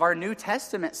me of our New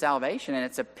Testament salvation, and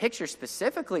it's a picture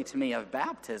specifically to me of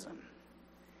baptism.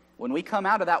 When we come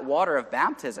out of that water of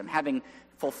baptism, having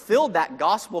fulfilled that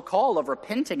gospel call of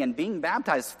repenting and being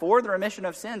baptized for the remission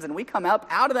of sins, and we come up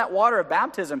out of that water of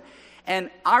baptism,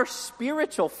 and our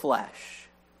spiritual flesh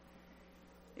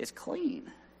is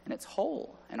clean and it's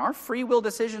whole. And our free will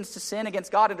decisions to sin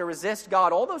against God and to resist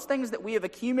God, all those things that we have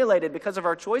accumulated because of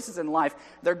our choices in life,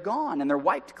 they're gone and they're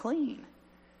wiped clean.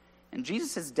 And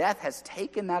Jesus' death has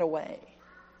taken that away.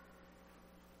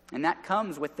 And that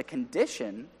comes with the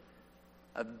condition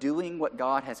of doing what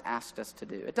God has asked us to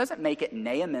do. It doesn't make it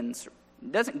Naaman's,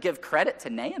 it doesn't give credit to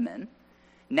Naaman.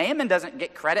 Naaman doesn't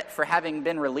get credit for having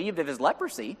been relieved of his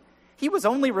leprosy. He was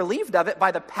only relieved of it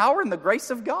by the power and the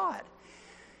grace of God.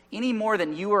 Any more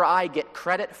than you or I get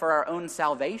credit for our own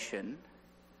salvation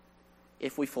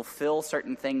if we fulfill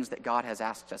certain things that God has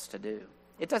asked us to do.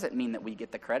 It doesn't mean that we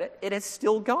get the credit. It is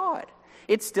still God.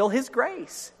 It's still His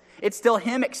grace. It's still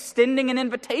Him extending an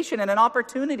invitation and an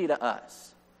opportunity to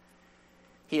us.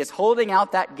 He is holding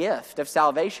out that gift of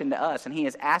salvation to us, and He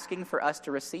is asking for us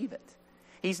to receive it.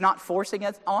 He's not forcing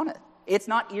us on it. It's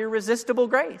not irresistible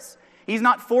grace. He's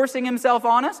not forcing Himself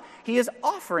on us. He is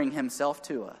offering Himself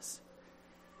to us,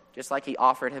 just like He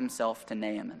offered Himself to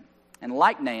Naaman. And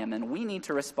like Naaman, we need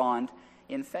to respond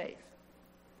in faith.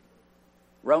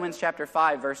 Romans chapter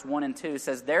 5, verse 1 and 2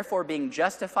 says, "Therefore, being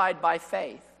justified by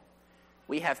faith,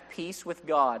 we have peace with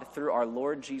God through our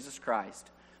Lord Jesus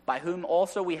Christ, by whom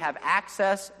also we have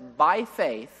access by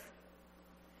faith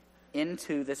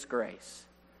into this grace,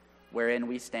 wherein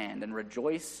we stand and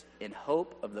rejoice in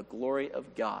hope of the glory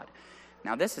of God."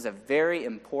 Now, this is a very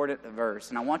important verse,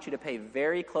 and I want you to pay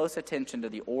very close attention to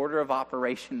the order of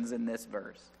operations in this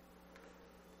verse.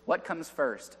 What comes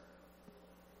first?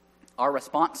 Our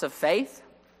response of faith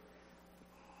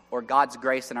or God's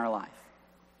grace in our life?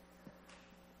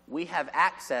 We have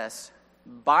access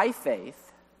by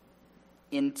faith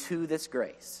into this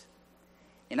grace.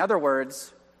 In other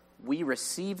words, we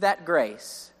receive that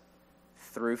grace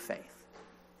through faith.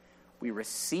 We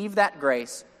receive that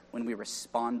grace when we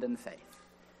respond in faith.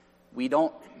 We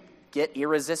don't get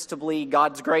irresistibly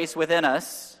God's grace within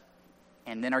us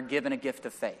and then are given a gift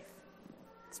of faith.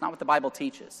 It's not what the Bible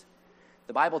teaches.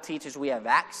 The Bible teaches we have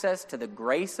access to the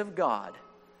grace of God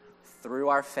through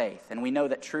our faith. And we know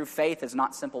that true faith is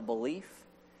not simple belief,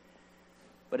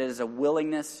 but it is a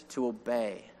willingness to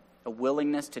obey, a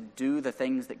willingness to do the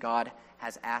things that God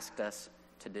has asked us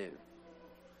to do.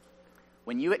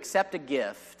 When you accept a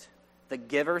gift, the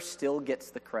giver still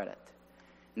gets the credit.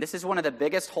 And this is one of the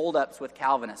biggest holdups with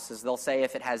Calvinists, is they'll say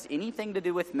if it has anything to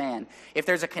do with man, if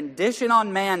there's a condition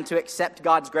on man to accept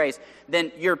God's grace,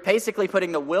 then you're basically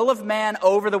putting the will of man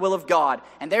over the will of God.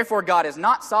 And therefore God is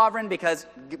not sovereign, because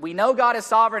we know God is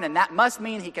sovereign, and that must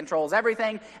mean He controls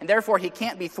everything, and therefore He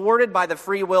can't be thwarted by the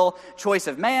free will choice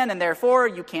of man, and therefore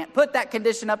you can't put that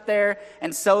condition up there,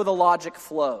 and so the logic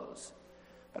flows.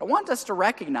 But I want us to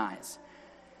recognize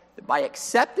that by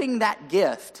accepting that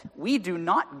gift, we do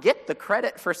not get the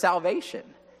credit for salvation.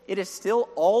 It is still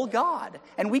all God,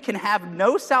 and we can have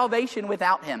no salvation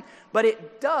without Him. But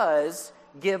it does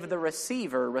give the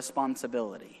receiver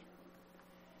responsibility.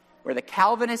 Where the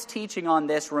Calvinist teaching on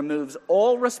this removes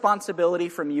all responsibility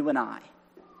from you and I.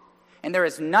 And there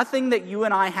is nothing that you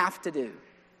and I have to do.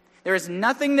 There is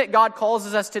nothing that God calls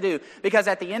us to do, because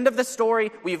at the end of the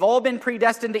story, we've all been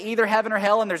predestined to either heaven or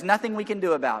hell, and there's nothing we can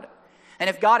do about it. And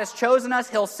if God has chosen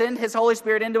us, He'll send His Holy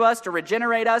Spirit into us to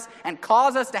regenerate us and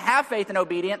cause us to have faith and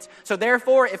obedience. So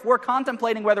therefore, if we're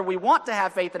contemplating whether we want to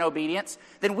have faith and obedience,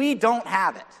 then we don't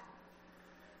have it.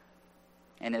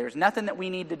 And there's nothing that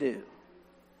we need to do,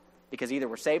 because either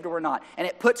we're saved or we're not. And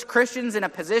it puts Christians in a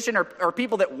position, or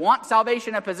people that want salvation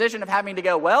in a position of having to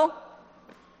go, well,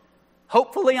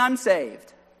 hopefully I'm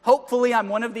saved. Hopefully I'm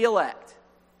one of the elect.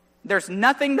 There's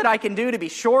nothing that I can do to be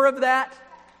sure of that.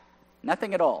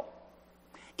 Nothing at all.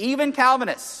 Even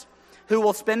Calvinists who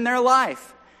will spend their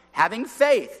life having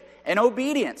faith and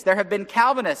obedience. There have been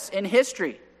Calvinists in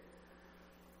history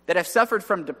that have suffered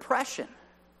from depression,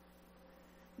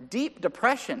 deep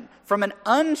depression, from an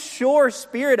unsure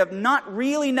spirit of not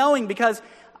really knowing, because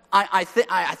I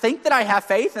think that I have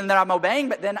faith and that I'm obeying,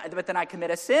 but then I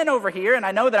commit a sin over here, and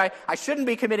I know that I shouldn't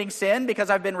be committing sin because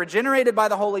I've been regenerated by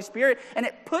the Holy Spirit, and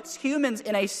it puts humans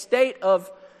in a state of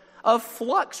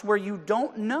flux where you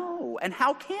don't know. And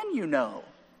how can you know?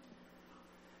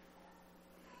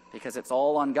 Because it's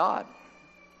all on God.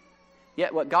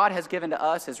 Yet what God has given to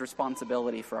us is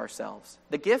responsibility for ourselves.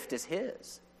 The gift is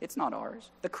His. It's not ours.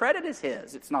 The credit is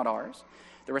His. It's not ours.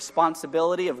 The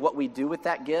responsibility of what we do with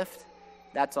that gift,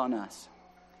 that's on us.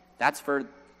 That's for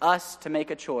us to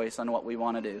make a choice on what we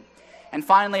want to do. And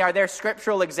finally, are there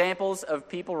scriptural examples of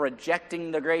people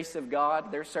rejecting the grace of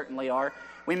God? There certainly are.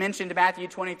 We mentioned Matthew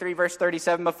 23, verse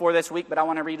 37 before this week, but I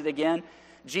want to read it again.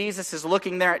 Jesus is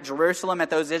looking there at Jerusalem,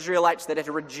 at those Israelites that had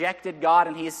rejected God,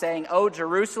 and He is saying, "O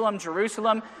Jerusalem,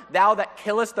 Jerusalem, thou that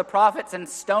killest the prophets and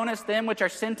stonest them which are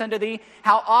sent unto thee,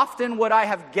 how often would I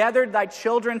have gathered thy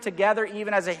children together,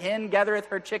 even as a hen gathereth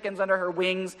her chickens under her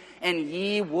wings, and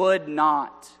ye would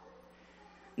not."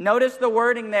 Notice the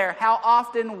wording there, how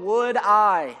often would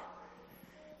I?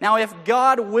 Now, if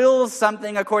God wills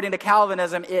something according to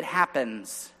Calvinism, it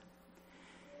happens.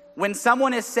 When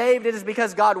someone is saved, it is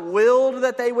because God willed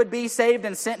that they would be saved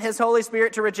and sent His Holy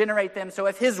Spirit to regenerate them. So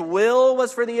if His will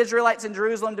was for the Israelites in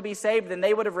Jerusalem to be saved, then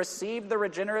they would have received the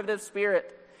regenerative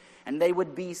Spirit and they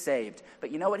would be saved.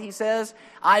 But you know what He says?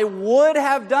 I would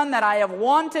have done that. I have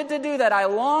wanted to do that. I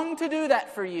long to do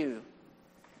that for you.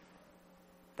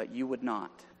 But you would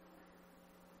not.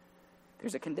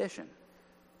 There's a condition.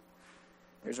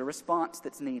 There's a response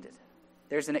that's needed.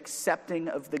 There's an accepting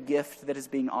of the gift that is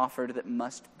being offered that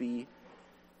must be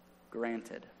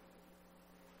granted.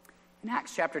 In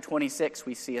Acts chapter 26,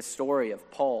 we see a story of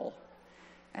Paul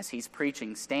as he's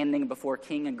preaching, standing before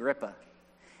King Agrippa.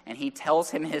 And he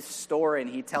tells him his story, and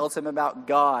he tells him about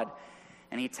God,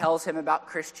 and he tells him about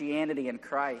Christianity and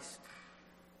Christ.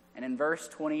 And in verse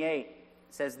 28, it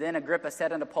says, "Then Agrippa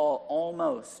said unto Paul,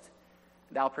 Almost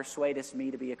thou persuadest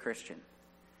me to be a Christian.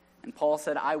 And Paul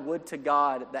said, I would to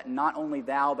God that not only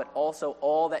thou, but also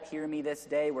all that hear me this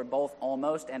day were both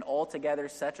almost and altogether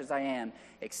such as I am,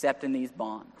 except in these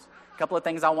bonds." A couple of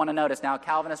things I want to notice. Now,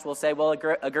 Calvinists will say, well,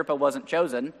 Agrippa wasn't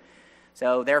chosen,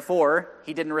 so therefore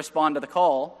he didn't respond to the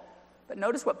call. But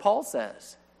notice what Paul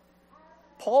says.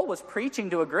 Paul was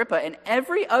preaching to Agrippa and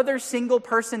every other single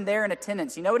person there in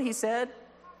attendance. You know what he said?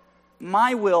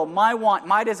 My will, my want,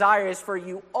 my desire is for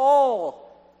you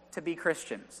all to be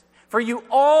Christians. For you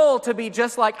all to be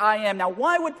just like I am. Now,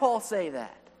 why would Paul say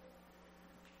that?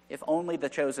 If only the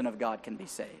chosen of God can be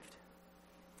saved.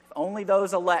 If only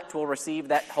those elect will receive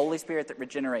that Holy Spirit that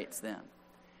regenerates them.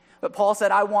 But Paul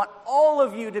said, I want all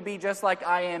of you to be just like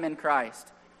I am in Christ.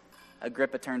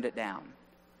 Agrippa turned it down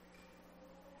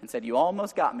and said, you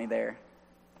almost got me there,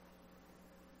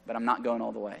 but I'm not going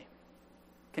all the way.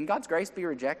 Can God's grace be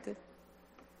rejected?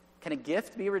 Can a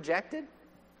gift be rejected?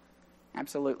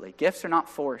 Absolutely. Gifts are not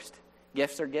forced.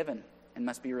 Gifts are given and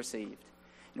must be received.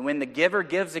 And when the giver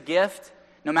gives a gift,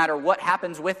 no matter what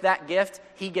happens with that gift,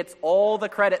 he gets all the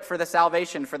credit for the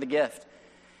salvation for the gift.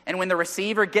 And when the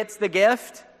receiver gets the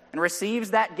gift and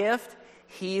receives that gift,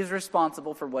 he's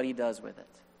responsible for what he does with it.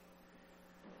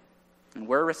 And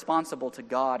we're responsible to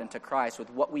God and to Christ with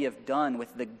what we have done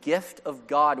with the gift of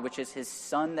God, which is His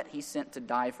Son that He sent to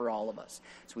die for all of us,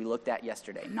 as we looked at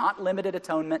yesterday. Not limited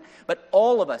atonement, but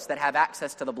all of us that have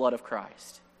access to the blood of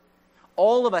Christ.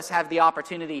 All of us have the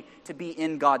opportunity to be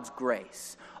in God's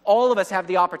grace. All of us have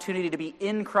the opportunity to be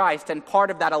in Christ and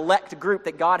part of that elect group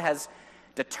that God has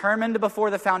determined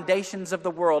before the foundations of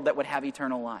the world that would have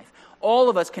eternal life. All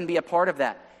of us can be a part of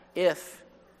that if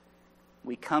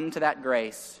we come to that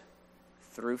grace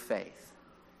through faith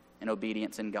and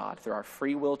obedience in God, through our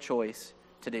free will choice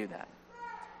to do that.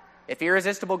 If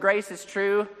irresistible grace is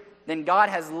true, then God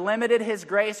has limited His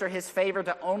grace or His favor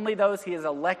to only those He has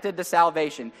elected to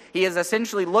salvation. He has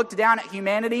essentially looked down at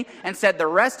humanity and said, the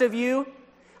rest of you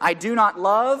I do not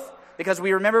love, because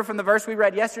we remember from the verse we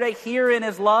read yesterday, herein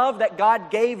is love, that God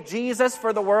gave Jesus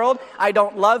for the world. I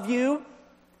don't love you.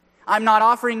 I'm not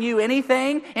offering you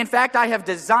anything. In fact, I have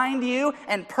designed you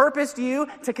and purposed you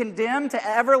to condemn to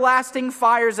everlasting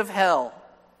fires of hell.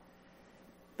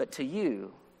 But to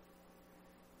you,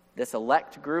 this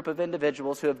elect group of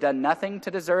individuals who have done nothing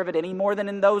to deserve it any more than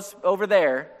in those over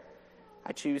there,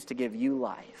 I choose to give you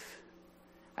life.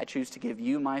 I choose to give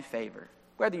you my favor.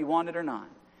 Whether you want it or not,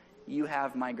 you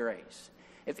have my grace.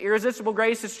 If irresistible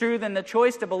grace is true, then the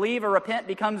choice to believe or repent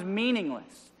becomes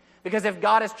meaningless. Because if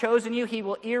God has chosen you, He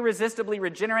will irresistibly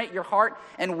regenerate your heart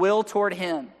and will toward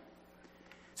Him.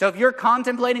 So if you're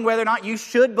contemplating whether or not you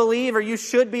should believe or you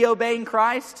should be obeying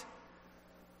Christ,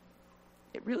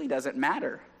 it really doesn't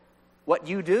matter what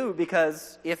you do,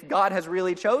 because if God has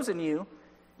really chosen you,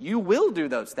 you will do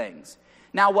those things.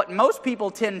 Now, what most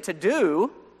people tend to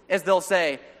do is they'll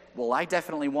say, well, I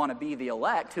definitely want to be the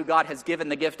elect who God has given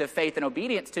the gift of faith and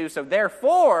obedience to, so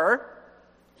therefore,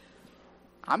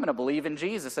 I'm going to believe in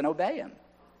Jesus and obey him.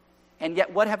 And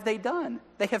yet, what have they done?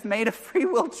 They have made a free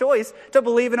will choice to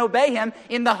believe and obey him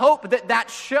in the hope that that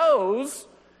shows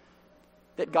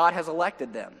that God has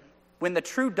elected them. When the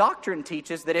true doctrine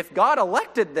teaches that if God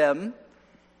elected them,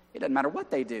 it doesn't matter what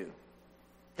they do.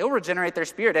 He'll regenerate their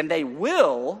spirit, and they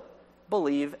will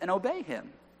believe and obey him.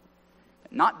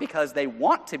 Not because they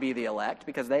want to be the elect,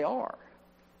 because they are.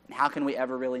 And how can we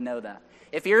ever really know that?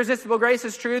 If irresistible grace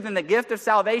is true, then the gift of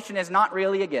salvation is not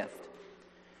really a gift,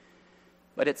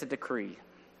 but it's a decree.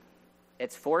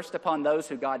 It's forced upon those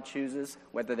who God chooses,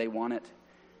 whether they want it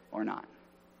or not.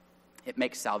 It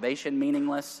makes salvation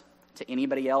meaningless to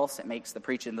anybody else. It makes the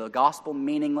preaching of the gospel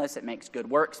meaningless. It makes good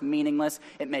works meaningless.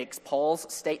 It makes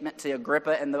Paul's statement to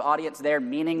Agrippa and the audience there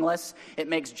meaningless. It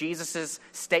makes Jesus'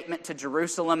 statement to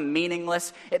Jerusalem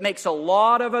meaningless. It makes a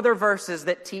lot of other verses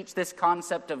that teach this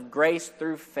concept of grace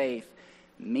through faith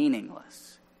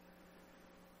meaningless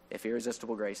if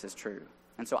irresistible grace is true.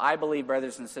 And so I believe,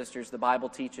 brothers and sisters, the Bible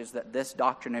teaches that this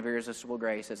doctrine of irresistible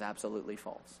grace is absolutely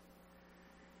false.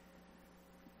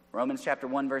 Romans chapter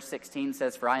 1 verse 16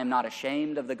 says, "For I am not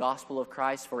ashamed of the gospel of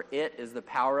Christ, for it is the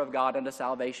power of God unto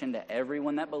salvation to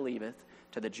everyone that believeth,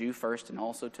 to the Jew first and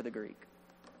also to the Greek."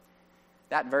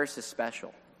 That verse is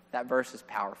special. That verse is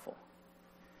powerful.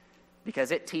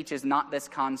 Because it teaches not this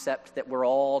concept that we're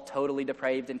all totally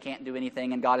depraved and can't do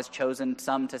anything, and God has chosen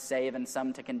some to save and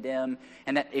some to condemn,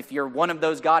 and that if you're one of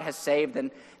those God has saved, then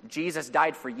Jesus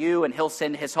died for you, and he'll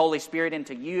send his Holy Spirit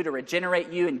into you to regenerate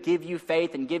you and give you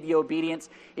faith and give you obedience.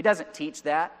 It doesn't teach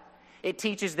that. It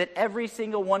teaches that every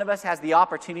single one of us has the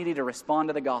opportunity to respond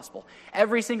to the gospel.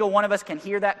 Every single one of us can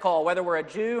hear that call, whether we're a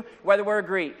Jew, whether we're a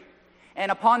Greek.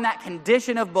 And upon that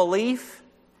condition of belief,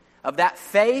 of that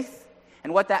faith,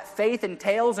 and what that faith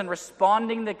entails in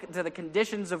responding to the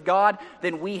conditions of God,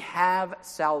 then we have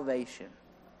salvation.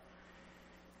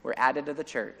 We're added to the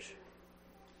church,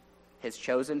 his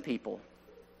chosen people,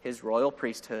 his royal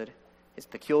priesthood, his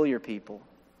peculiar people,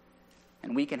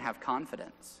 and we can have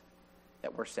confidence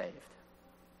that we're saved.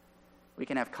 We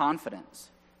can have confidence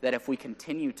that if we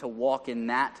continue to walk in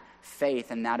that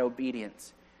faith and that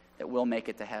obedience, that we'll make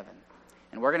it to heaven.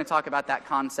 And we're going to talk about that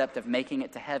concept of making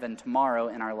it to heaven tomorrow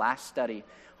in our last study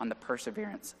on the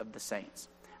perseverance of the saints.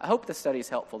 I hope this study is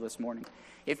helpful this morning.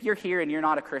 If you're here and you're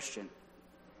not a Christian,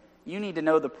 you need to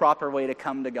know the proper way to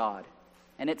come to God.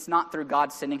 And it's not through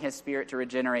God sending his Spirit to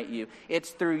regenerate you. It's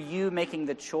through you making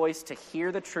the choice to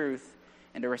hear the truth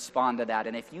and to respond to that.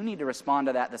 And if you need to respond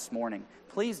to that this morning,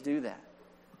 please do that.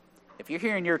 If you're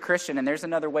here and you're a Christian and there's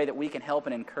another way that we can help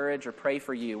and encourage or pray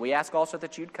for you, we ask also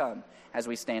that you'd come as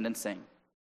we stand and sing.